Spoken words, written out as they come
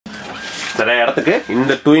நிறைய இடத்துக்கு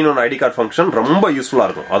இந்த 2-in-1 ஐடி கார்டு ஃபங்க்ஷன் ரொம்ப யூஸ்ஃபுல்லா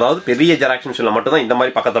இருக்கும். அதாவது பெரிய ஜெராக்ஸ் மிஷின்ல மட்டும் தான் இந்த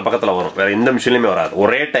மாதிரி பக்கத்துல வரும். வேற எந்த மிஷின்லயுமே வராது.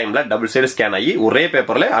 ஒரே டைம்ல டபுள் சைடு ஸ்கேன் ஆகி ஒரே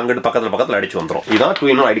பேப்பர்ல அங்கிட்டு பக்கத்துல அடிச்சு வந்துரும். இதுதான்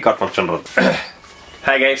 2-in-1 ID card function.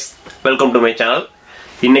 Hi guys, welcome to my channel.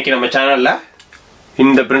 இன்னைக்கு நம்ம சேனல்ல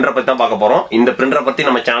இந்த பிரிண்டரை பத்தி தான் பார்க்க போறோம். இந்த பிரிண்டரை பத்தி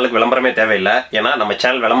நம்ம சேனலுக்கு விளம்பரமே தேவையில்லை. ஏன்னா நம்ம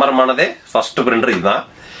சேனல் விளம்பரமானதே ஃபர்ஸ்ட் பிரிண்டர் இதுதான்.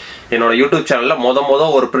 என்னோட யூடியூப் சேனல்ல மொத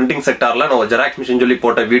ஒரு பிரிண்டிங் செக்டார்ல நான் ஒரு ஜெராக்ஸ் மிஷின் சொல்லி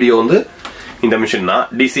போட்ட வீடியோ வந்து இந்த மிஷின் தான்.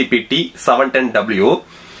 DCPT 710W.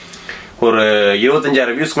 ஒரு 25,000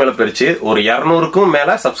 ரிவ்யூஸ்க்கு மேல போயிருச்சு. ஒரு 200க்கும்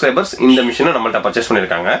மேல சப்ஸ்கிரைபர்ஸ் இந்த மிஷினை நம்மள்ட்ட பர்ச்சேஸ்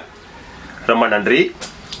பண்ணிருக்காங்க. ரொம்ப நன்றி.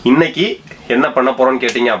 இன்னைக்கு என்ன பண்ண போறோம்னு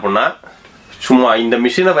கேட்டீங்க அப்படின்னா, சும்மா இந்த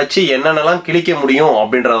மிஷினை வச்சு என்னென்னலாம் கிழிக்க முடியும்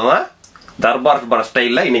அப்படின்றதான் தர்பார்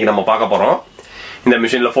ஸ்டைல்ல இன்னைக்கு நம்ம பார்க்க போறோம். இந்த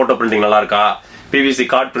மிஷின்ல போட்டோ பிரிண்டிங் நல்லா இருக்கா, PVC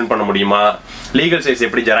கார்டு பிரிண்ட் பண்ண முடியுமா, லீகல் சைஸ்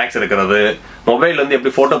எப்படி ஜெராக்ஸ் எடுக்கிறது, மொபைல் வந்து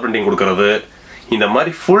எப்படி போட்டோ பிரிண்டிங் கொடுக்கறது, இந்த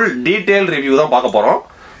மாதிரி ஃபுல் டீடைல் ரிவ்யூ தான் பார்க்க போறோம்.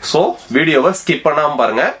 சோ வீடியோவை ஸ்கிப் பண்ணாம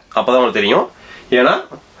பாருங்க, அப்பதான் உங்களுக்கு தெரியும். ஏன்னா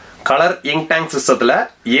கலர் இங்க் டேங்க் சிஸ்டத்துல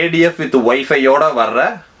ADF வித் வைஃபையோட வர்ற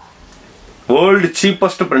வேர்ல்டு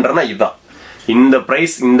சீப்பஸ்ட் பிரிண்டர்னா இதுதான். இந்த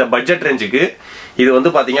பிரைஸ், இந்த பட்ஜெட் ரேஞ்சுக்கு இது வந்து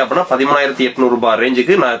பாத்தீங்க அப்படின்னா 13,800 ரூபாய்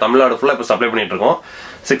ரேஞ்சுக்கு நான் தமிழ்நாடு ஃபுல்லா இப்ப சப்ளை பண்ணிட்டு இருக்கோம்.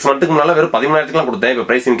 6 மந்த்துக்கு முன்னால வெறும் 13,000 கொடுத்தேன். இப்ப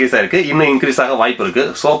பிரைஸ் இன்க்ரீஸ் ஆயிருக்கு, இன்னும் இன்க்ரீஸ் ஆக வாய்ப்பு இருக்கு.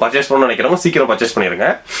 சோ பர்ச்சேஸ் பண்ணணும்னு நினைக்கிறவங்க சீக்கிரம் பர்ச்சேஸ் பண்ணிருங்க.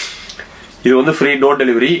 இது வந்து free door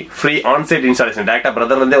delivery, free onsite installation. டேரக்டா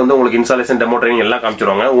பிரதர் வந்து உங்களுக்கு இன்ஸ்டாலேஷன், டெமோ ட்ரைனிங் எல்லாம்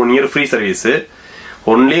காமிச்சிருவாங்க. 1 year free service.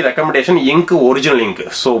 Only recommendation ink original ink.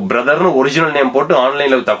 So பிரதர்னு original name போட்டு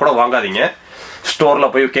ஆன்லைன்ல வித்தா கூட வாங்காதீங்க. ஸ்டோர்ல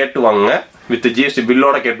போய் கேட்டு வாங்குங்க, வித் GST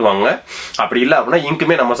பில்லோட கேட்டு வாங்குங்க. அப்படி இல்லை அப்படின்னா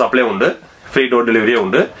இங்க்குமே நம்ம சப்ளை உண்டு, ஃப்ரீ டோர் டெலிவரியே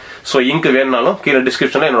உண்டு. ஸோ இங்க் வேணுனாலும் கீழே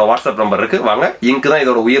டிஸ்கிரிப்ஷன்ல என்னோட வாட்ஸ்அப் நம்பர் இருக்கு, வாங்க. இங்க் தான்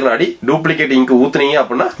இதோட உயிர் நாடி. டூப்ளிகேட் இங்க் ஊத்துனீங்க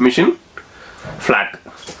அப்படின்னா மிஷின் ஃபிளாட்.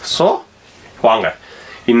 ஸோ வாங்க,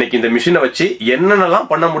 இன்னைக்கு இந்த மிஷினை வச்சு என்னென்னலாம்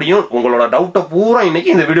பண்ண முடியும் உங்களோட டவுட்டை பூரா இன்னைக்கு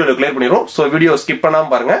இந்த வீடியோல கிளியர் பண்ணிடுவோம். ஸோ வீடியோ ஸ்கிப்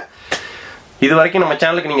பண்ணாம பாருங்க. இது வரைக்கும் நம்ம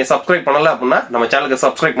சேனலுக்கு நீங்க சப்ஸ்கிரைப் பண்ணல அப்படின்னா நம்ம சேனலுக்கு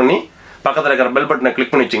சப்ஸ்கிரைப் பண்ணி பக்கத்தில் இருக்கிற பெல் பட்டனை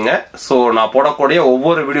கிளிக் பண்ணி வச்சுங்க. ஸோ நான் போடக்கூடிய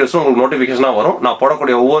ஒவ்வொரு வீடியோஸும் உங்களுக்கு நோட்டிஃபிகேஷனாக வரும். நான்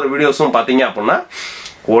போடக்கூடிய ஒவ்வொரு வீடியோஸும் பார்த்தீங்க அப்படின்னா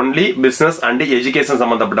ஒன்லி பிசினஸ் அண்ட் எஜுகேஷன்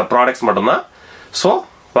சம்பந்தப்பட்ட ப்ராடக்ட்ஸ் மட்டும்தான். ஸோ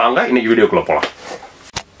வாங்க இன்னைக்கு வீடியோக்குள்ள போகலாம்.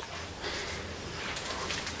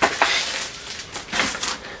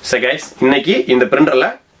 சரி கைஸ், இன்னைக்கு இந்த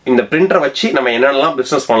பிரிண்டரை வச்சு நம்ம என்னென்னலாம்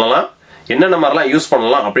பிசினஸ் பண்ணலாம், என்னென்ன மாதிரிலாம் யூஸ்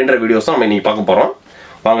பண்ணலாம் அப்படின்ற வீடியோஸ் நம்ம இன்னைக்கு பார்க்க போறோம்.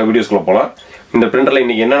 வாங்க வீடியோஸ்க்குள்ள போகலாம். இந்த பிரிண்டர்ல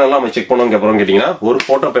இன்னைக்கு என்னென்னலாம் நம்ம செக் பண்ணணும்னு கேட்டீங்கன்னா, ஒரு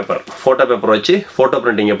போட்டோ பேப்பர் வச்சு போட்டோ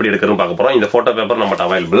பிரிண்டிங் எப்படி எடுக்கிறதுன்னு பார்க்க போறோம். இந்த போட்டோ பேப்பர் நம்மகிட்ட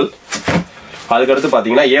அவைலபிள். அதுக்கடுத்து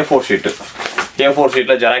பாத்தீங்கன்னா A4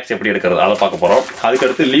 ஷீட்ல ஜெராக்ஸ் எப்படி எடுக்கிறது அதை பார்க்க போறோம்.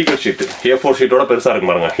 அதுக்கடுத்து லீகல் ஷீட். A4 ஷீட்டோட பெருசா இருக்கு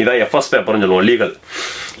பாருங்க, இதான் FS பேப்பர்னு சொல்லுவோம், லீகல்.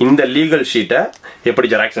 இந்த லீகல் ஷீட்டை எப்படி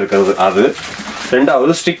ஜெராக்ஸ் எடுக்கிறது அது.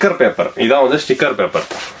 ரெண்டாவது ஸ்டிக்கர் பேப்பர். இதான் வந்து ஸ்டிக்கர் பேப்பர்.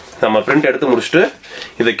 நம்ம பிரிண்ட் எடுத்து முடிச்சுட்டு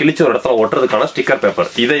இதை கிழிச்சு ஒரு இடத்துல ஒட்டுறதுக்கான ஸ்டிக்கர் பேப்பர்.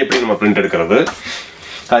 இதை எப்படி நம்ம பிரிண்ட் எடுக்கிறது.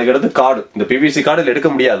 அதுக்கடுத்து கார்டு. இந்த PVC கார்டு எடுக்க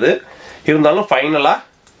முடியாது, இருந்தாலும் ஃபைனலா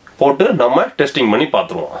போட்டு நம்ம டெஸ்டிங் பண்ணி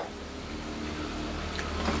பார்த்துருவோம்.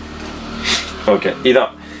 ஓகே,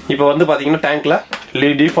 இதான். இப்போ வந்து பாத்தீங்கன்னா டேங்க்ல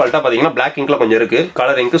டிஃபால்ட்டா பாத்தீங்கன்னா பிளாக் இங்க்ல கொஞ்சம் இருக்கு,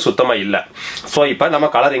 கலர் இங்க் சுத்தமா இல்ல. சோ இப்போ நம்ம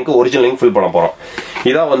colour ink original ink fill பண்ண போறோம்.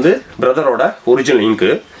 இதான் வந்து பிரதரோட ஒரிஜினல் இங்க்.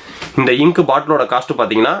 இந்த இங்க் பாட்டிலோட காஸ்ட்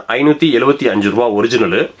பாத்தீங்கன்னா 575 ரூபாய்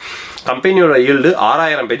ஒரிஜினல். கம்பெனியோட ஈல்டு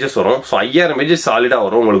 6000 பேஜஸ் வரும். ஸோ 5000 பேஜஸ் சாலிடா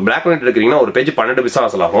வரும். உங்களுக்கு பிளாக் அண்ட் ஒயிட் எடுக்கிறீங்கன்னா ஒரு பேஜ் 12 பைசா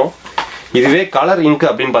ஆகும். இதுவே கலர் இங்க்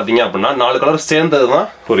அப்படின்னு பாத்தீங்க அப்படின்னா 4 கலர் சேர்ந்ததுதான்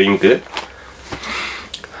ஒரு இங்க்.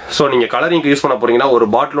 ஸோ நீங்க கலர் இங்க் யூஸ் பண்ண போறீங்கன்னா ஒரு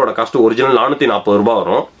பாட்டிலோட காஸ்ட் ஒரிஜினல் 440 ரூபாய்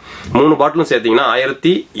வரும். 3 பாட்டிலும் சேர்த்தீங்கன்னா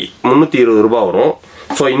 1320 ரூபாய் வரும்.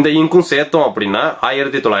 ஸோ இந்த இங்கும் சேர்த்தோம் அப்படின்னா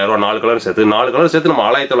 1900 ரூபாய். 4 கலர் சேர்த்து நம்ம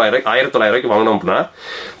 1900 ரூபாய்க்கு வாங்கணும் அப்படின்னா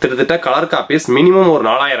கிட்டத்தட்ட கலர் காப்பீஸ் மினிமம் ஒரு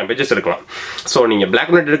 4000 பேஜஸ் எடுக்கலாம். ஸோ நீங்க பிளாக்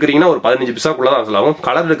அண்ட் ஒயிட் எடுக்கிறீங்கன்னா ஒரு 15 பைசாக்குள்ள தான் அசலாகும்.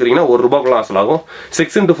 கலர் எடுக்கிறீங்கன்னா 1 ரூபாய்க்குள்ள அசலாகும்.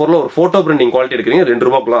 6x4ல ஒரு போட்டோ பிரிண்டிங் குவாலிட்டி எடுக்கிறீங்க 2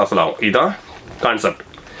 ரூபாய்க்குள்ள அசலாகும். இதுதான் கான்செப்ட்.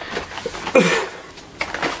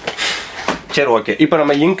 சரி, ஓகே. இப்போ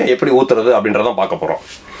நம்ம இங்கை எப்படி ஊத்துறது அப்படின்றத பார்க்க போறோம்.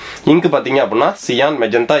 இங்க் பாத்தீங்க அப்படின்னா cyan,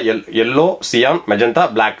 magenta, yellow, cyan, magenta,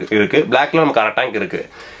 black இருக்கு. பிளாக்ல நமக்கு அரை டேங்க் இருக்கு.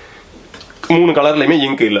 3 கலர்லயுமே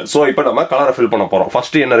இங்க் இல்ல. சோ இப்போ நம்ம கலரை ஃபில் பண்ண போறோம்.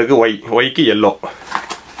 ஃபர்ஸ்ட் என்ன இருக்கு? ஒய்க்கு எல்லோ.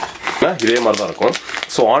 இதே மாதிரி தான் இருக்கும்.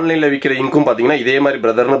 ஸோ ஆன்லைன்ல விற்கிற இங்கும் பாத்தீங்கன்னா இதே மாதிரி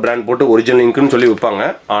பிரதர்னு பிராண்ட் போட்டு ஒரிஜினல் இங்க்னு சொல்லி விற்பாங்க.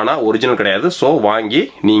 ஆனா ஒரிஜினல் கிடையாது. ஸோ வாங்கி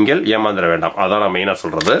நீங்கள் ஏமாந்துட வேண்டாம். அதான் நான் மெயினா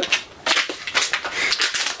சொல்றது.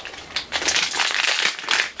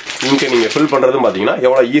 இங்க நீங்க ஃபில் பண்றதும் பாத்தீங்கன்னா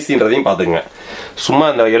எவ்வளவு ஈஸின்றதையும் பாத்துக்கங்க. சும்மா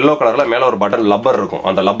இந்த எல்லோ கலர்ல மேல ஒரு பட்டன் லப்பர் இருக்கும்.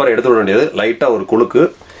 அந்த லப்பர் எடுத்து விட வேண்டியது. லைட்டா ஒரு குலுக்கு.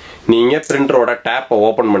 நீங்க பிரிண்டரோட டேப்பை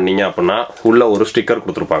ஓபன் பண்ணீங்க அப்படின்னா உள்ள ஒரு ஸ்டிக்கர்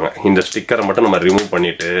கொடுத்துருப்பாங்க. இந்த ஸ்டிக்கரை மட்டும் நம்ம ரிமூவ்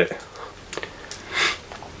பண்ணிட்டு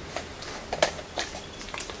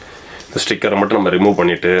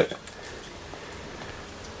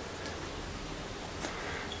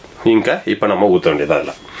இங்க இப்ப நம்ம ஊத்த வேண்டியதா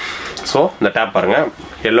இல்ல. ஸோ இந்த டேப் பாருங்க,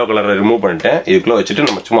 எல்லோ கலரை ரிமூவ் பண்ணிட்டேன். இதுக்குள்ளே வச்சுட்டு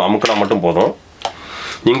நம்ம சும்மா அமுக்கினா மட்டும் போதும்.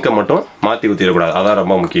 இங்கை மட்டும் மாற்றி ஊற்றிடக்கூடாது, அதான்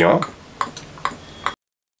ரொம்ப முக்கியம்.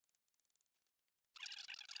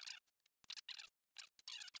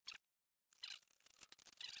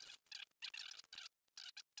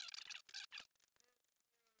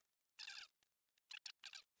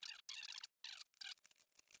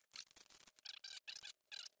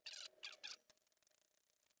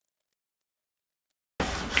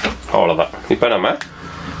 அவ்வளோதான். இப்போ நம்ம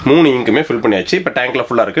 3 இங்குமே ஃபில் பண்ணியாச்சு. இப்போ டேங்க்ல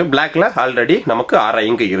ஃபுல்லாக இருக்குது. பிளாக்ல ஆல்ரெடி நமக்கு 6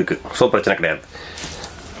 இங்கு இருக்குது. ஸோ பிரச்சனை கிடையாது.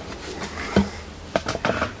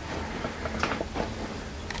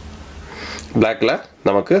 பிளாக்ல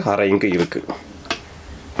நமக்கு 6 இங்கு இருக்குது.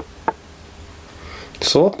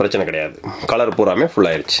 ஸோ பிரச்சனை கிடையாது. கலர் பூராமே ஃபுல்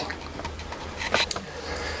ஆயிடுச்சு.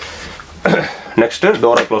 நெக்ஸ்ட்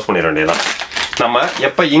டோரை க்ளோஸ் பண்ணிட வேண்டியதான். நம்ம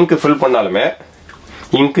எப்போ இங்கு ஃபில் பண்ணாலுமே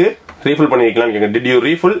இங்கு ரீஃபில் பண்ணி வைக்கலாம்னு கேட்க. டிட் யூ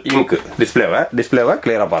ரீஃபில் இங்க் டிஸ்பிளேவை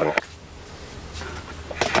கிளியரா பாருங்க.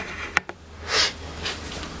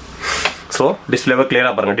 ஸோ டிஸ்பிளேவை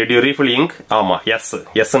கிளியரா பாருங்க. Did you refill ink? ஆமா, S.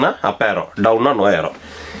 எஸ்னா up aero, டவுன்னா no aero.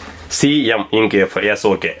 CM ink F, S,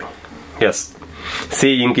 okay. S. C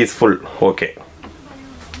ink is full, okay.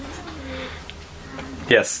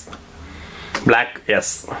 S. Black,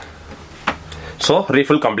 S. So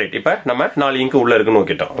refill complete. இப்போ நம்ம 4 ink உள்ள இருக்குன்னு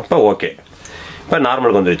ஓகேட்டோம். இப்போ ஓகே. இப்போ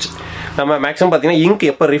நார்மலுக்கு வந்துருச்சு. நம்ம மேக்ஸிமம் பார்த்தீங்கன்னா இங்க்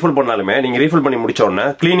எப்போ ரீஃபில் பண்ணாலுமே நீங்கள் ரீஃபில் பண்ணி முடிச்ச உடனே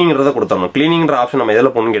கிளீனிங்கிறத கொடுத்தரணும். கிளீனிங்கிற ஆப்ஷன் நம்ம எதில்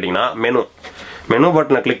போகணும்னு கேட்டிங்கன்னா மெனு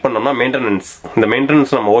பட்டனை கிளிக் பண்ணோம்னா மெயின்டெனன்ஸ். இந்த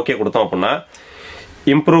மெயின்டெனன்ஸ் நம்ம ஓகே கொடுத்தோம் அப்படின்னா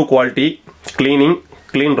improve quality, cleaning,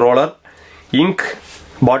 clean roller, ink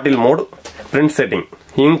பாட்டில் mode, print setting,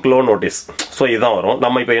 ink low notice. So இதுதான் வரும்.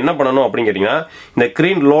 நம்ம இப்போ என்ன பண்ணணும் அப்படின்னு கேட்டிங்கன்னா இந்த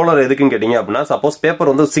கிளீன் ரோலர் எதுக்குன்னு கேட்டிங்க அப்படின்னா சப்போஸ்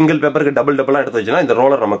பேப்பர் வந்து சிங்கிள் பேப்பருக்கு டபுளாக எடுத்து வச்சுன்னா இந்த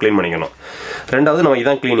ரோலர் நம்ம கிளீன் பண்ணிக்கணும். ரெண்டாவது நம்ம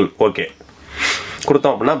இதான் கிளீனிங் ஓகே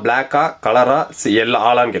கொடுத்தோம் அப்படின்னா பிளாக்கா கலரா எல்லா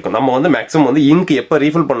ஆளான்னு கேட்கும். நம்ம வந்து மேக்ஸிமம் வந்து இங்க் எப்போ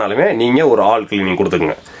ரீஃபில் பண்ணாலுமே நீங்கள் ஒரு ஆல் கிளீனிங்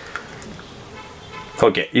கொடுத்துக்குங்க.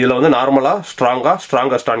 ஓகே. இதில் வந்து நார்மலாக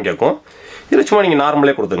ஸ்ட்ராங்கஸ்டான்னு கேட்கும். இதில் சும்மா நீங்கள்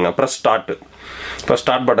நார்மலே கொடுத்துங்க. Press start. இப்போ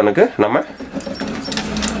ஸ்டார்ட் பட்டனுக்கு நம்ம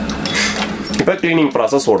இப்போ கிளீனிங்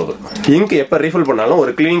ப்ராசஸ் ஓடுது. இங்க் எப்போ ரீஃபில் பண்ணாலும்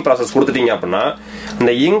ஒரு கிளீனிங் ப்ராசஸ் கொடுத்துட்டீங்க அப்படின்னா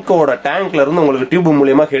இந்த இங்கோட டேங்க்ல இருந்து உங்களுக்கு டியூப்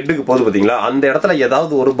மூலியமா ஹெட்டுக்கு போகுது பார்த்தீங்களா, அந்த இடத்துல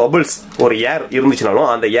ஏதாவது ஒரு பபிள்ஸ், ஒரு ஏர் இருந்துச்சுனாலும்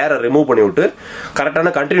அந்த ஏரை ரிமூவ் பண்ணி விட்டு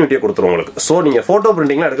கரெக்டான கண்டினியூட்டியை கொடுத்துரும் உங்களுக்கு. ஸோ நீங்கள் ஃபோட்டோ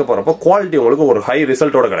பிரிண்டிங்லாம் எடுக்க போகிறப்போ குவாலிட்டி உங்களுக்கு ஒரு ஹை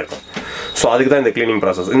ரிசல்ட்டோட கிடைக்கும். ஸோ அதுக்கு தான் இந்த கிளீனிங்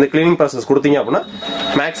ப்ராசஸ். இந்த கிளீனிங் ப்ராசஸ் கொடுத்தீங்க அப்படின்னா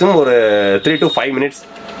மேக்ஸிமம் ஒரு 3 to 5 minutes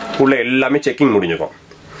உள்ள எல்லாமே செக்கிங் முடிஞ்சுக்கும்.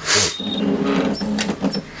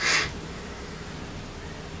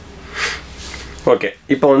 ஓகே.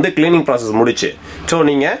 இப்போ வந்து கிளீனிங் ப்ராசஸ் முடிச்சு. ஸோ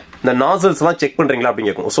நீங்கள் இந்த நாசல்ஸ்லாம் செக் பண்ணுறீங்களா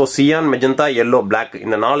அப்படின்னு கேட்கும். So cyan, magenta, yellow, black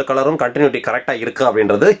இந்த 4 கலரும் கண்டினியூட்டி கரெக்டாக இருக்கா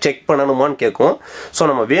அப்படின்றது செக் பண்ணணுமான்னு கேட்கும். ஸோ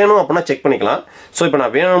நம்ம வேணும் அப்படின்னா செக் பண்ணிக்கலாம். ஸோ இப்போ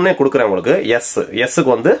நான் வேணும்னே கொடுக்குறேன் உங்களுக்கு.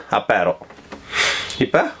 எஸ்ஸுக்கு வந்து அப் ஏரோ.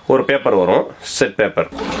 இப்போ ஒரு பேப்பர் வரும், செட்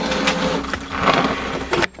பேப்பர்.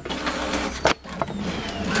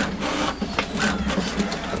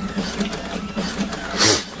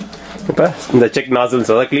 இப்போ இந்த செக் நாசில்ஸ்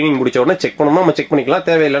அதாவது கிளீனிங் முடிச்ச உடனே செக் பண்ணணும்னா நம்ம செக் பண்ணிக்கலாம்,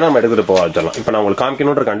 தேவையில்லைன்னா நம்ம எடுத்துகிட்டு போக வச்சிடலாம். இப்போ நான் உங்களுக்கு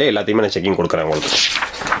காமிக்கணுன்றக்காண்டே எல்லாத்தையுமே நான் செக்கிங் கொடுக்குறேன் உங்களுக்கு.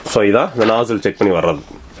 ஸோ இதான் இந்த நாசில் செக் பண்ணி வர்றது.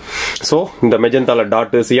 ஸோ இந்த மெஜந்தால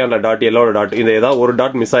டாட், சியான்ல டாட், எல்லோட டாட், இந்த ஏதாவது ஒரு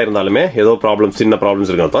டாட் மிஸ் ஆயிருந்தாலுமே ஏதோ ப்ராப்ளம், சின்ன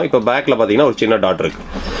ப்ராப்ளம்ஸ் இருக்கிறது. இப்போ பேக்ல பார்த்தீங்கன்னா ஒரு சின்ன டாட் இருக்கு.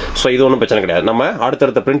 ஸோ இது ஒன்றும் பிரச்சனை கிடையாது. நம்ம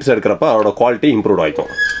அடுத்தடுத்த பிரிண்ட்ஸ் எடுக்கிறப்ப அதோட குவாலிட்டி இம்ப்ரூவ்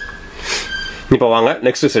ஆகிக்கும். இப்போ வாங்க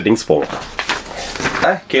நெக்ஸ்ட் செட்டிங்ஸ் போவோம்.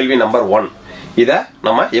 கேள்வி நம்பர் 1, இதை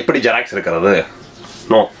நம்ம எப்படி ஜெராக்ஸ் இருக்கிறது?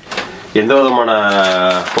 நோ, எந்த விதமான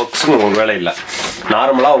ஒர்க்ஸும் உங்களுக்கு வேலை இல்லை.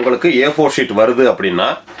 நார்மலாக உங்களுக்கு A4 ஷீட் வருது அப்படின்னா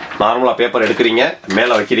நார்மலாக பேப்பர் எடுக்கிறீங்க,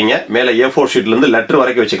 மேலே வைக்கிறீங்க. மேலே A4 ஷீட்லேருந்து லெட்டர்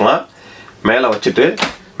வரைக்கும் வச்சுக்கலாம். மேலே வச்சுட்டு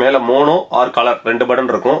மேலே மோனோ ஆர் கலர் 2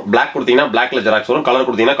 பட்டன் இருக்கும். பிளாக் கொடுத்தீங்கன்னா பிளாக்ல ஜெராக்ஸ் வரும், கலர்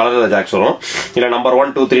கொடுத்தீங்கன்னா கலர்ல ஜெராக்ஸ் வரும். இல்லை நம்பர்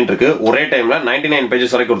 1, 2, 3 இருக்கு. ஒரே டைம்ல 99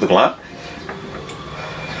 பேஜஸ் வரைக்கும் கொடுத்துக்கலாம்.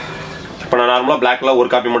 இப்போ நான் நார்மலாக பிளாக்ல ஒரு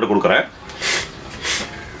காப்பி மட்டும் கொடுக்குறேன்.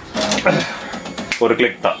 ஒரு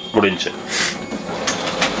கிளிக் தான் முடிஞ்சு.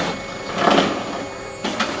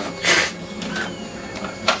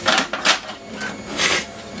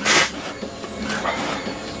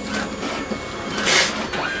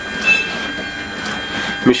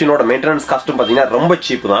 மிஷினோட மெயின்டெனன்ஸ் காஸ்ட்டும் பார்த்தீங்கன்னா ரொம்ப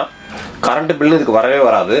சீப்பு தான். கரண்ட் பில்னு இதுக்கு வரவே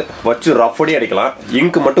வராது. வச்சு ரஃபடி அடிக்கலாம்.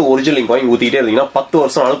 இங்க் மட்டும் ஒரிஜினல் இங்க் வாங்கி ஊற்றிக்கிட்டே இருந்தீங்கன்னா 10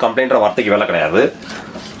 வருஷம் ஆனாலும் கம்ப்ளைண்ட்ற வார்த்தைக்கு வேலை கிடையாது.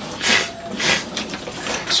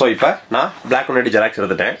 ஸோ இப்போ நான் பிளாக் அண்ட் ஒயிட் ஜெராக்ஸ்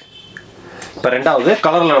எடுத்துட்டேன். இப்போ ரெண்டாவது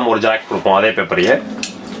கலரில் நம்ம ஒரு ஜெராக்ஸ் கொடுப்போம் அதே பேப்பரையே.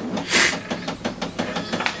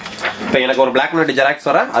 இப்போ எனக்கு ஒரு பிளாக் அண்ட் ஒயிட் ஜெராக்ஸ்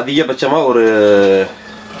வர அதிகபட்சமாக ஒரு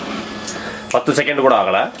 10 செகண்ட் கூட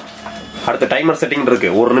ஆகலை. அடுத்த டைமர் செட்டிங் இருக்கு.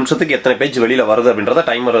 ஒரு நிமிஷத்துக்கு எத்தனை பேஜ் வெளியில வருது அப்படின்றத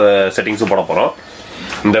டைமர் செட்டிங்ஸும் போட போறோம்.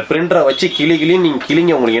 இந்த பிரிண்டரை வச்சு கிளி நீங்க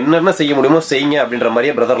கிளிங்க, உங்களுக்கு என்னென்ன செய்ய முடியுமோ செய்யுங்க அப்படின்ற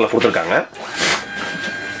மாதிரியே பிரதர்ல கொடுத்துருக்காங்க.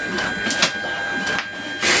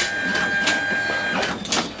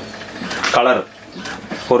 கலர்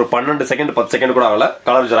ஒரு 12 செகண்ட் 10 செகண்ட் கூட ஆகல,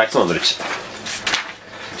 கலர் ஜெராக்ஸ் வந்துருச்சு.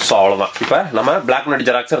 ஸோ அவ்வளோதான். இப்போ நம்ம பிளாக் அண்ட் ஒயிட்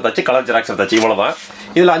ஜெராக்ஸ் எடுத்தாச்சு, கலர் ஜெராக்ஸ் எடுத்தாச்சு, இவ்வளோதான்.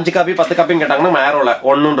 இதில் 5 காப்பி 10 காப்பின்னு கேட்டாங்கன்னா நம்ம ஏரோவில்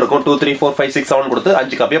 1 இருக்கும், 2 3 4 5 6 7 கொடுத்து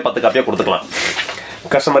 5 காப்பியோ 10 காப்பியோ கொடுத்துக்கலாம்.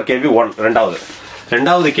 கஸ்டமர் கேள்வி 1.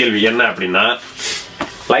 ரெண்டாவது கேள்வி என்ன அப்படின்னா,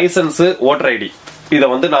 லைசன்ஸு ஓட்டர் ஐடி. இதை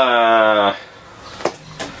வந்து நான்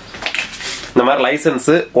இந்த மாதிரி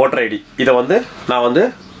லைசன்ஸு ஓட்டர் ஐடி இதை வந்து நான் வந்து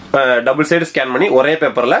டபுள் சைடு ஸ்கேன் பண்ணி ஒரே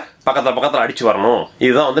பேப்பரில் பக்கத்தில் அடிச்சு வரணும்.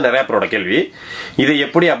 இதுதான் வந்து நிறைய பேரோட கேள்வி. இது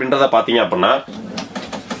எப்படி அப்படின்றத பார்த்தீங்க அப்படின்னா,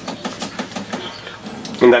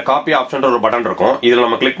 இந்த காப்பி ஆப்ஷன் ஒரு பட்டன் இருக்கும். இதில்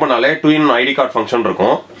நம்ம கிளிக் பண்ணாலே 2 ஐடி கார்டு ஃபங்க்ஷன்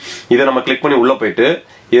இருக்கும். இதை நம்ம கிளிக் பண்ணி உள்ள போயிட்டு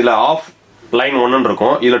இதில் ஆஃப் லைன் 1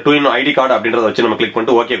 இருக்கும். இதில் 2 ஐடி கார்டு அப்படின்றத வச்சு நம்ம கிளிக்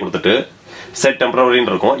பண்ணிட்டு ஓகே கொடுத்துட்டு செட்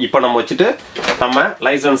டெம்பரரின்னு இருக்கும். இப்போ நம்ம வச்சுட்டு நம்ம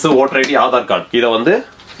licence voter ID Aadhaar card இதை வந்து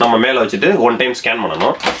நம்ம மேலே வச்சுட்டு 1 டைம் ஸ்கேன்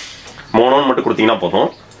பண்ணணும். 3 மட்டும் கொடுத்தீங்கன்னா போதும்.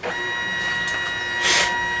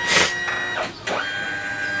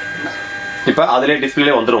 இப்போ அதிலே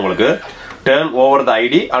டிஸ்பிளே வந்துடும் உங்களுக்கு. Turn over the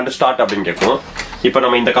ID and start அப்படின்னு கேட்கும். இப்போ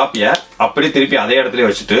நம்ம இந்த காப்பியை அப்படியே திருப்பி அதே இடத்துல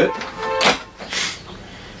வச்சுட்டு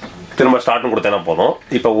திரும்ப ஸ்டார்ட்னு கொடுத்தா போதும்.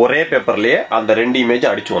 இப்போ ஒரே பேப்பர்லயே அந்த 2 இமேஜ்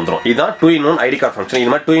அடிச்சு வந்துடும். இதுதான் 2-in-1 ஐடி கார்டு ஃபங்க்ஷன்.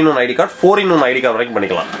 இது மாதிரி 2-in-1 ID card 4-in-1 ID card வரைக்கும்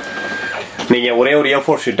பண்ணிக்கலாம். நீங்க ஒரே ஒரு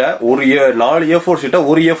A4 ஷீட்டை 4 A4 ஷீட்டை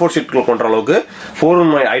ஒரு A4 ஷீட்டுக்குள்ள கொண்ட அளவுக்கு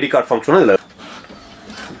 4-in-1 ஐடி கார்டு ஃபங்க்ஷன் இதுல.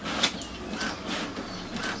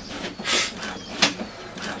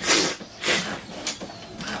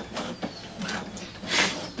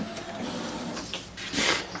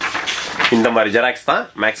 இந்த மாதிரி ஜெராக்ஸ் தான்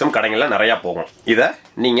மேக்ஸிமம் கடைகள்ல நிறைய போகும். இதை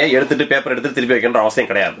நீங்க எடுத்துட்டு பேப்பர் எடுத்து திருப்பி வைக்கின்ற அவசியம்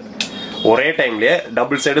கிடையாது. ஒரே டைம்லயே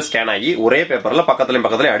டபுள் சைடு ஸ்கேன் ஆகி ஒரே பேப்பர்ல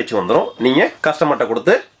பக்கத்துலயும் அடிச்சு வந்துடும். நீங்க கஸ்டமர்ட்ட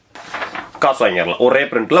கொடுத்து காசு வாங்கிடலாம். ஒரே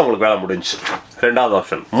பிரிண்ட்ல உங்களுக்கு வேலை முடிஞ்சு. 2வது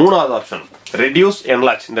ஆப்ஷன். 3வது ஆப்ஷன் ரெடியூஸ்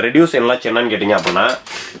என்லார்ஜ். இந்த ரெடியூஸ் என்லார்ஜ் என்னன்னு கேட்டீங்க அப்படின்னா,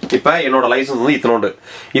 இப்ப என்னோட லைசன்ஸ் வந்து இத்தனோண்டு,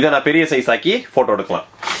 இதை நான் பெரிய சைஸ் ஆக்கி போட்டோ எடுக்கலாம்.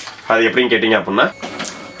 அது எப்படின்னு கேட்டீங்க அப்படின்னா,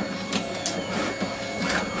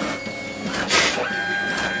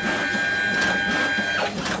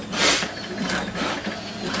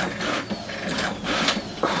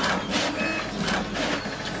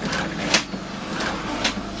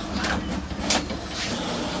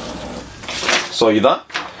 ஸோ இதான்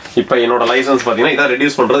இப்போ என்னோட லைசன்ஸ் பார்த்தீங்கன்னா இதான்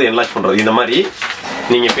ரெடியூஸ் பண்ணுறது என்லார்ஜ் பண்ணுறது. இந்த மாதிரி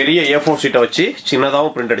நீங்கள் பெரிய A4 ஷீட்டை வச்சு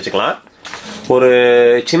சின்னதாகவும் பிரிண்ட் அடிச்சுக்கலாம். ஒரு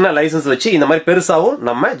சின்ன லைசன்ஸ் வச்சு இந்த மாதிரி பெருசாகவும்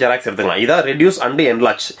நம்ம ஜெராக்ஸ் எடுத்துக்கலாம். இதான் ரெடியூஸ் அண்ட்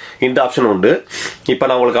என்லார்ஜ். இந்த ஆப்ஷன் உண்டு. இப்போ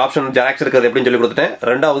நான் உங்களுக்கு ஆப்ஷன் ஜெராக்ஸ் எடுக்கிறது எப்படின்னு சொல்லி கொடுத்துட்டேன்.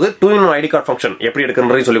 2வது 2-in-1 ஐடி கார்டு ஃபங்க்ஷன் எப்படி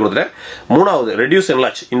எடுக்கிறதையும் சொல்லி கொடுத்துட்டேன். 3வது ரெடியூஸ்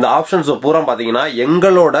என்லார்ஜ். இந்த ஆப்ஷன்ஸ் பூரா பார்த்தீங்கன்னா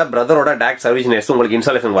எங்களோட பிரதரோட டேக் சர்வீஸ் உங்களுக்கு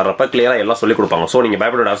இன்ஸ்டாலேஷன் வரப்ப கிளியரா எல்லாம் சொல்லி கொடுப்பாங்க. ஸோ நீங்க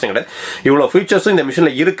பயப்பட அவசியம் கிடையாது. இவ்வளோ ஃபீச்சர்ஸும் இந்த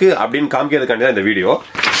மிஷினில் இருக்கு அப்படின்னு காமிக்கிறதுக்காண்டி தான் இந்த வீடியோ.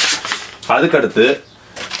 அதுக்கடுத்து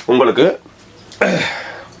உங்களுக்கு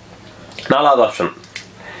 4வது ஆப்ஷன்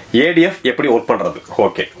ADF எப்படி ஒர்க் பண்றது.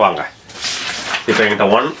 ஓகே வாங்க. இப்போ என்கிட்ட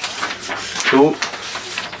 1 2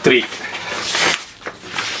 3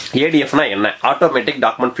 ADFனா என்ன? Automatic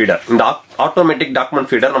document feeder. இந்த ஆட்டோமேட்டிக் டாக்குமெண்ட்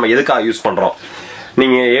ஃபீடர் நம்ம எதுக்காக யூஸ் பண்றோம்?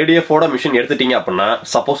 நீங்க ADF-ஓட மிஷின் எடுத்துட்டீங்க அப்படின்னா,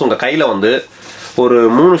 சப்போஸ் உங்க கையில வந்து ஒரு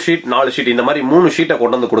 3 ஷீட் 4 ஷீட் இந்த மாதிரி 3 ஷீட்டை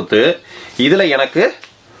கொண்டு வந்து கொடுத்து இதுல எனக்கு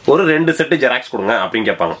ஒரு 2 செட்டு ஜெராக்ஸ் கொடுங்க அப்படின்னு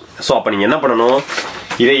கேட்பாங்க. ஸோ அப்போ நீங்க என்ன பண்ணணும்,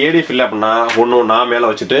 இதே ADF இல்லை அப்படின்னா 1 மேலே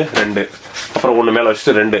வச்சுட்டு 2, அப்புறம் 1 மேலே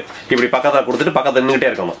வச்சுட்டு 2, இப்படி பக்கத்தில் கொடுத்துட்டு பக்கத்தில் நின்றுட்டே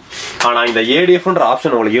இருக்கணும். ஆனால் இந்த ADF-ன்ற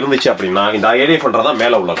ஆப்ஷன் உங்களுக்கு இருந்துச்சு அப்படின்னா, இந்த ADF-ன்றதான்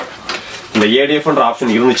மேலே உள்ளது. இந்த ADF-ன்ற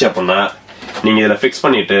ஆப்ஷன் இருந்துச்சு அப்படின்னா நீங்க இதில் ஃபிக்ஸ்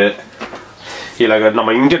பண்ணிட்டு இதில்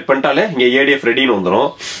நம்ம இன்ஜெக்ட் பண்ணிட்டாலே இங்கே ADF ரெடின்னு வந்துடும்.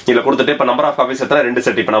 இதில் கொடுத்துட்டு இப்போ நம்பர் ஆஃப் காப்பீஸ் எத்தனை 2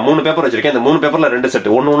 செட். இப்போ நான் 3 பேப்பர் வச்சிருக்கேன். இந்த 3 பேப்பரில் 2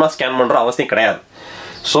 செட் ஒன்று ஸ்கேன் பண்ணுற அவசியம் கிடையாது.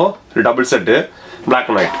 So double set black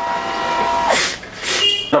and white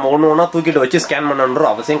நம்ம ஒன்று தூக்கிட்டு வச்சு ஸ்கேன் பண்ணணுன்ற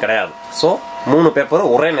அவசியம் கிடையாது. ஸோ 3 பேப்பர்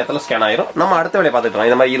ஒரே நேரத்தில் ஸ்கேன் ஆயிரும். நம்ம அடுத்த வேலையை பார்த்துக்கலாம்.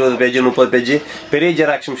 இந்த மாதிரி 20 பேஜ் 30 பேஜ் பெரிய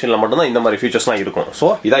ஜெராக்ஸ் மிஷினில் மட்டும்தான் இந்த மாதிரி ஃபீச்சர்ஸ்லாம் இருக்கும். ஸோ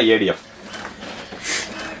இதான் ADF.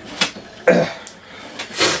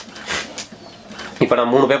 இப்போ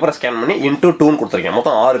நான் 3 பேப்பரை ஸ்கேன் பண்ணி இன்டூ 2 கொடுத்துருக்கேன்.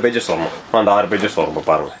 மொத்தம் 6 பேஜஸ் வரணும். அந்த 6 பேஜஸ் வரும்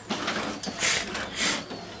பாருங்க.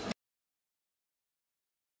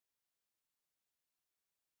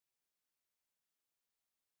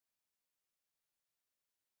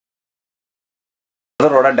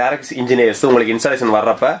 டைரக்ட் இன்ஜினியர்ஸ் உங்களுக்கு இன்ஸ்டாலேஷன்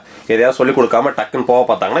வர்றப்ப எதையாவது சொல்லிக் கொடுக்காம டக்குன்னு போக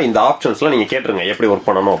பார்த்தாங்கன்னா இந்த ஆப்ஷன்ஸ்ல நீங்க கேட்டுருங்க எப்படி ஒர்க்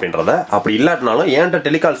பண்ணணும் அப்படின்றத. அப்படி இல்லாட்டினாலும் என்கிட்ட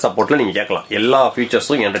டெலிகால் சப்போர்ட்ல நீங்க கேட்கலாம். எல்லா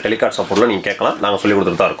ஃபீச்சர்ஸும் என்கிட்ட டெலிகால் சப்போர்ட்ல நீங்க கேட்கலாம். நாங்க சொல்லி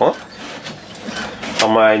கொடுத்துட்டு தான் இருக்கோம்.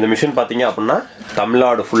 நம்ம இந்த மிஷின் பாத்தீங்க அப்படின்னா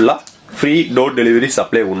தமிழ்நாடு ஃபுல்லா ஃப்ரீ டோர் டெலிவரி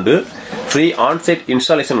சப்ளை உண்டு. ஃப்ரீ ஆன்சைட்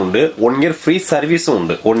இன்ஸ்டாலேஷன் உண்டு, 1 இயர் ஃப்ரீ சர்வீஸும்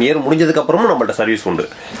உண்டு. 1 இயர் முடிஞ்சதுக்கு அப்புறமும் நம்மள்ட்ட சர்வீஸ் உண்டு.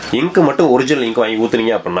 இங்க் மட்டும் ஒரிஜினல் இங்க் வாங்கி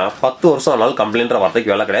ஊத்துனீங்க அப்படின்னா 10 வருஷம் ஆனாலும் கம்ப்ளைண்ட்ற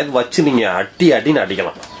வார்த்தைக்கு வேலை கிடையாது. வச்சு நீங்க அடின்னு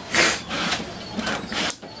அடிக்கலாம்.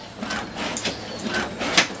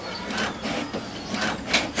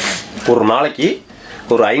 ஒரு நாளைக்கு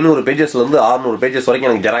ஒரு 500 பேஜஸ்ல இருந்து 600 பேஜஸ் வரைக்கும்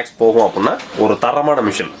எனக்கு ஜெராக்ஸ் போகும் அப்படின்னா ஒரு தரமான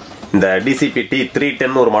மிஷின். இந்த DCPT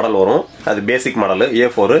 310 ஒரு மாடல் வரும், அது பேசிக் மாடல்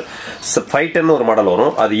A4. 510 ஒரு மாடல்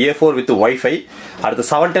வரும், அது A4 வித் வைஃபை. அடுத்து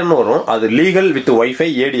 710 வரும், அது லீகல் வித் வைஃபை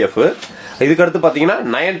ADF. இதுக்கு அடுத்து பாத்தீங்கன்னா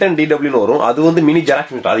 910 DW வரும், அது வந்து மினி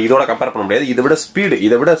ஜெராக்ஸ் மிஷின். அது இதோட கம்பேர் பண்ண முடியாது. இதை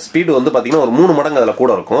விட ஸ்பீடு வந்து பாத்தீங்கன்னா ஒரு 3 மடங்கு அதுல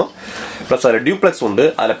கூட இருக்கும். பிளஸ் அதுல டியூப்ளெக்ஸ் உண்டு,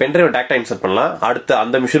 அதுல பென்ட்ரைவ் டேட்டா இன்சர்ட் பண்ணலாம். அடுத்து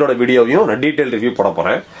அந்த மிஷினோட வீடியோவையும் நான் டீடைல் ரிவ்யூ போட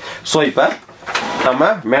போறேன். ஸோ இப்போ நம்ம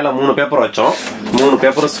மேல 3 பேப்பர் வச்சோம், 3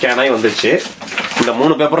 பேப்பரும் ஸ்கேன் ஆகி வந்துருச்சு. இந்த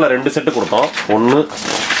 3 பேப்பர்ல 2 செட்டு கொடுத்தோம், 1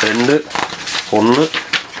 2 1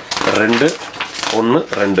 2 1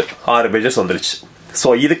 2 6 பேஜஸ் வந்துருச்சு. ஸோ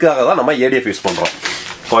இதுக்காக தான் நம்ம ADF யூஸ் பண்றோம்.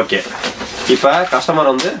 ஓகே, இப்ப கஸ்டமர்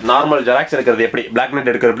வந்து நார்மல் ஜெராக்ஸ் எடுக்கிறது எப்படி, பிளாக் நெட்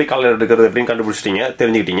எடுக்கிறது எப்படி, கலர் எடுக்கிறது எப்படின்னு கண்டுபிடிச்சிட்டீங்க,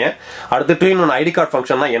 தெரிஞ்சுக்கிட்டீங்க. அடுத்து 2-in-1 ஐடி கார்டு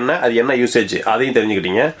ஃபங்க்ஷன் என்ன, அது என்ன யூசேஜ், அதையும்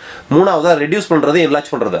தெரிஞ்சுக்கிட்டீங்க. 3ஆவதா ரெடியூஸ் பண்றது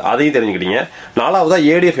என்லார்ஜ் பண்றது, அதையும் தெரிஞ்சுக்கிட்டீங்க. 4ஆவதா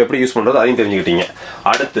ADF எப்படி யூஸ் பண்றது, அதையும் தெரிஞ்சுக்கிட்டீங்க.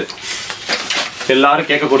 அடுத்து எல்லாரும்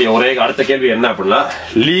கேட்கக்கூடிய ஒரே அடுத்த கேள்வி என்ன அப்படின்னா,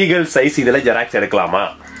 லீகல் சைஸ் இதுல ஜெராக்ஸ் எடுக்கலாமா?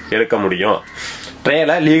 எடுக்க முடியும்.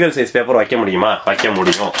 ட்ரேல லீகல் சைஸ் பேப்பர் வைக்க முடியுமா? வைக்க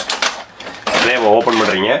முடியும். ட்ரேவை ஓபன்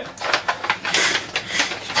பண்றீங்க,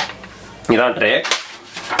 இதான் ட்ரே.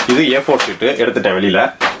 இது A4 ஷீட் எடுத்துட்டேன் வெளியில.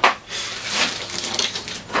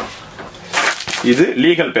 இது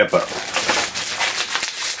லீகல் பேப்பர்.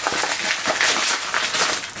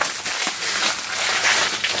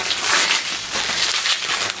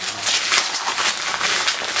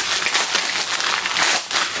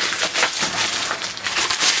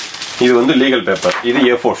 இது வந்து லீகல் பேப்பர். இது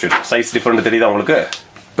A4 ஷீட். சைஸ் டிஃபரெண்ட் தெரியுதா உங்களுக்கு?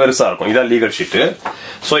 பெருசா இருக்கும். இதான் லீகல் ஷீட்.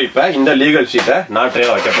 சோ இப்போ இந்த லீகல் ஷீட்டை நான்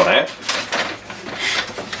ட்ரேல வைக்க போறேன்.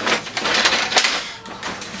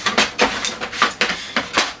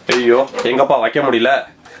 ஐயோ எங்கப்பா வைக்க முடியல,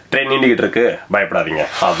 ட்ரே நீண்டிக்கிட்டு இருக்கு, பயப்படாதீங்க.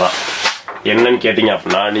 அதான் என்னன்னு கேட்டீங்க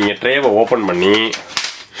அப்படின்னா, நீங்க ட்ரேவை ஓபன் பண்ணி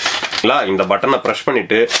இந்த பட்டனை பிரஸ்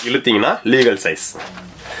பண்ணிட்டு இழுத்தீங்கன்னா லீகல் சைஸ்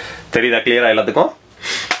தெரியுதா? கிளியரா எல்லாத்துக்கும்?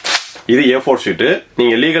 இது A4 ஷீட்.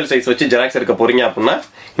 நீங்க லீகல் சைஸ் வச்சு ஜெராக்ஸ் எடுக்க போறீங்க அப்படின்னா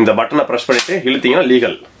இந்த பட்டனை பிரஸ் பண்ணிட்டு இழுத்தீங்கன்னா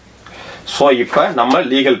லீகல். சோ இப்ப நம்ம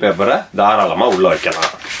லீகல் பேப்பரை தாராளமா உள்ள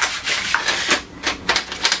வைக்கலாம்.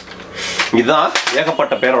 இதுதான்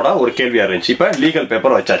ஏகப்பட்ட பேரோட ஒரு கேள்வியா இருந்துச்சு. இப்ப லீகல்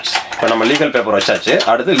பேப்பர் வச்சாச்சு. இப்ப நம்ம லீகல் பேப்பர் வச்சாச்சு.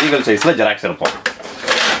 அடுத்து லீகல் சைஸ்ல ஜெராக்ஸ் எடுப்போம்.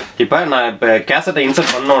 இப்ப நான் இப்ப கேசட்டை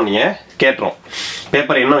இன்சர்ட் பண்ண உடனே கேட்டுரும்,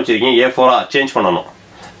 பேப்பர் என்ன வச்சிருக்கீங்க, A4 சேஞ்ச் பண்ணணும்.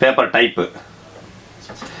 பேப்பர் டைப்,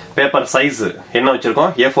 பேப்பர் சைஸ் என்ன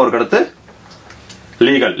வச்சிருக்கோம், A4 அடுத்து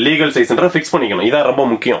லீகல் சைஸ்ன்ற ஃபிக்ஸ் பண்ணிக்கணும். இதான் ரொம்ப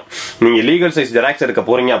முக்கியம். நீங்க லீகல் சைஸ் ஜெராக்ஸ் எடுக்க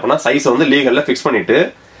போறீங்க அப்படின்னா சைஸ் வந்து லீகல்ல ஃபிக்ஸ் பண்ணிட்டு,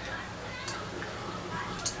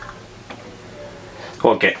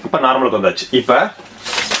 ஓகே இப்ப நார்மலுக்கு வந்தாச்சு. இப்ப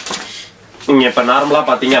நீங்க இப்ப நார்மலா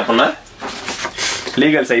பாத்தீங்க அப்படின்னா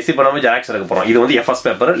லீகல் சைஸ் இப்ப நம்ம ஜெராக்ஸ் எடுக்க போறோம். இது வந்து FS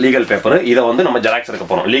பேப்பர், லீகல் பேப்பர். இதை வந்து நம்ம ஜெராக்ஸ் எடுக்க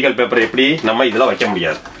போறோம். லீகல் பேப்பர் எப்படி நம்ம இதுல வைக்க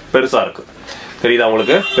முடியாது, பெருசா இருக்கு. தெரியுதா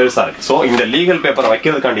உங்களுக்கு? பெருசா இருக்கு. சோ இந்த லீகல் பேப்பரை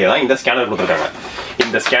வைக்கிறதுக்காண்டியே தான் இந்த ஸ்கேனர் கொடுத்துருக்காங்க.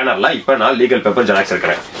 இந்த ஸ்கேனர்ல இப்ப நான் லீகல் பேப்பர் ஜெராக்ஸ்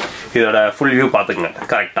எடுக்கிறேன். இதோட ஃபுல் வியூ பாத்துக்கங்க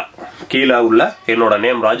கரெக்டா. கீழே உள்ள என்னோட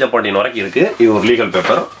நேம் ராஜபாண்டியன் வரைக்கும் இருக்கு. இது ஒரு லீகல்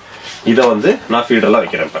பேப்பர். இதை வந்து நான் ஃபீல்டர்ல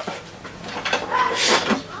வைக்கிறேன். இப்ப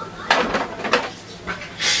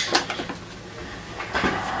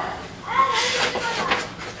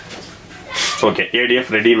ஓகே, ADF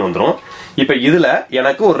ரெடின்னு வந்துடும். இப்ப இதுல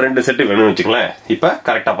எனக்கு ஒரு 2 செட்டு வேணும்னு வச்சுங்களேன். இப்ப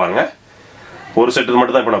கரெக்டா பாருங்க, ஒரு செட்டு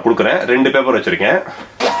மட்டும் தான் இப்ப நான் கொடுக்குறேன். 2 பேப்பர் வச்சிருக்கேன்.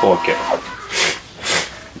 ஓகே,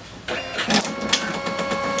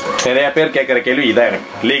 நிறைய பேர் கேட்கிற கேள்வி இதான்.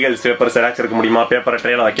 எனக்கு லீகல் பேப்பர் ஜெராக்ஸ் எடுக்க முடியுமா, பேப்பரை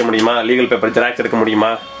ட்ரேல வைக்க முடியுமா, லீகல் பேப்பர் ஜெராக்ஸ் எடுக்க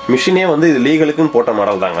முடியுமா? மிஷினே வந்து இது லீகலுக்குன்னு போட்ட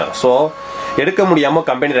மாடல் தாங்க. ஸோ எடுக்க முடியாம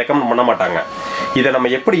கம்பெனி ரெக்கமெண்ட் பண்ண மாட்டாங்க. இதை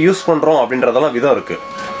நம்ம எப்படி யூஸ் பண்றோம் அப்படின்றதெல்லாம் விதம் இருக்கு.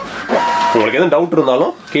 உங்களுக்கு எதுவும் டவுட்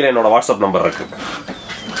இருந்தாலும் கீழே என்னோட வாட்ஸ்அப் நம்பர் இருக்கு.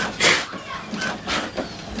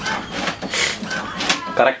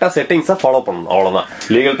 கரெக்டா செட்டிங்ஸை ஃபாலோ பண்ணணும், அவ்வளவுதான்.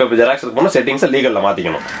 லீகல் பேப்பர் ஜெராக்ஸ் எடுக்க போனா செட்டிங்ஸை லீகல்ல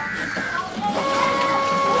மாத்திக்கணும்.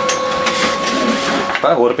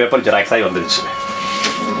 இப்ப ஒரு பேப்பர் ஜெராக்ஸ் ஆகி வந்துருச்சு.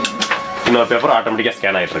 இன்னொரு பேப்பர் ஆட்டோமேட்டிக்கா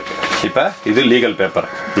ஸ்கேன் ஆயிட்டு இருக்கு. இப்ப இது லீகல் பேப்பர்.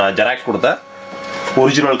 நான் ஜெராக்ஸ் கொடுத்த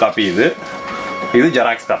ஒரிஜினல் காப்பி. இது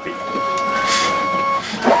ஜெராக்ஸ் காப்பி.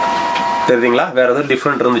 தெரியுதுங்களா? வேற ஏதாவது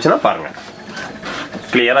டிஃபரெண்ட் இருந்துச்சுன்னா பாருங்க.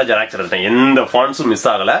 கிளியரா ஜெராக்ஸ் எடுத்தேன். எந்த ஃபாண்ட்ஸும் மிஸ்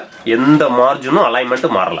ஆகல, எந்த மார்ஜினும்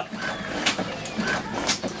அலைன்மெண்ட்டும் மாறல.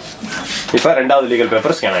 இப்ப ரெண்டாவது லீகல்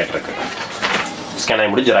பேப்பர் ஸ்கேன் ஆயிட்டு இருக்கு. ஸ்கேன்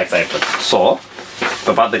ஆகி முடிஞ்சு ஜெராக்ஸ் ஆயிட்டு இருக்கு. ஸோ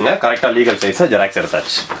இப்ப பாத்துங்க, கரெக்டா லீகல் சைஸா ஜெராக்ஸ்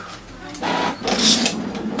எடுத்தாச்சு.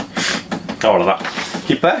 அவ்வளவுதான்.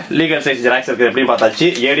 இப்போ லீகல் சைஸ் ஜெராக்ஸ் இருக்குது எப்படின்னு பார்த்தாச்சு.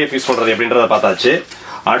 ஏடிஎஃப் யூஸ் பண்ணுறது எப்படின்றத பார்த்தாச்சு.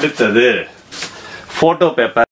 அடுத்தது ஃபோட்டோ பேப்பர்.